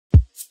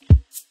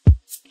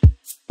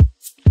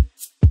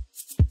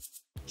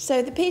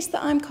So the piece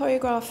that I'm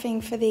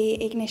choreographing for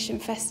the Ignition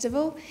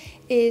Festival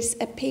is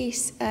a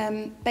piece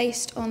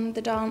based on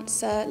the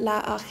dancer La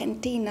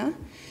Argentina,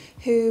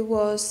 who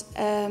was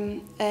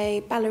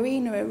a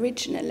ballerina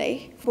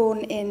originally,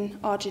 born in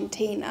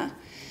Argentina,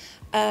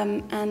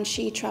 and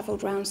she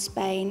travelled around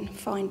Spain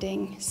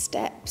finding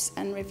steps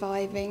and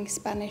reviving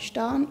Spanish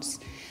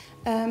dance.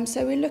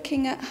 So we're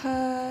looking at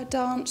her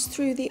dance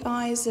through the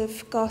eyes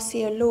of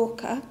Garcia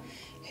Lorca,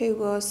 who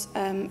was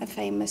a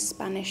famous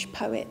Spanish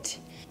poet.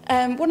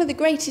 One of the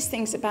greatest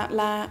things about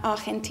La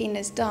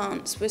Argentina's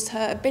dance was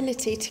her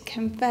ability to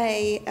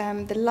convey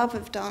the love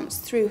of dance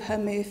through her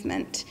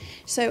movement.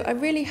 So I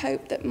really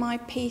hope that my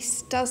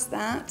piece does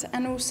that,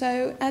 and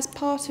also as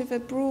part of a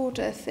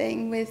broader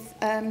thing with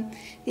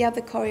the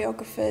other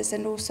choreographers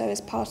and also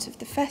as part of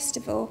the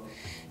festival,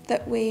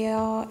 that we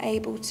are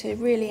able to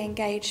really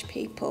engage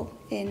people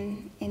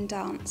in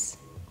dance.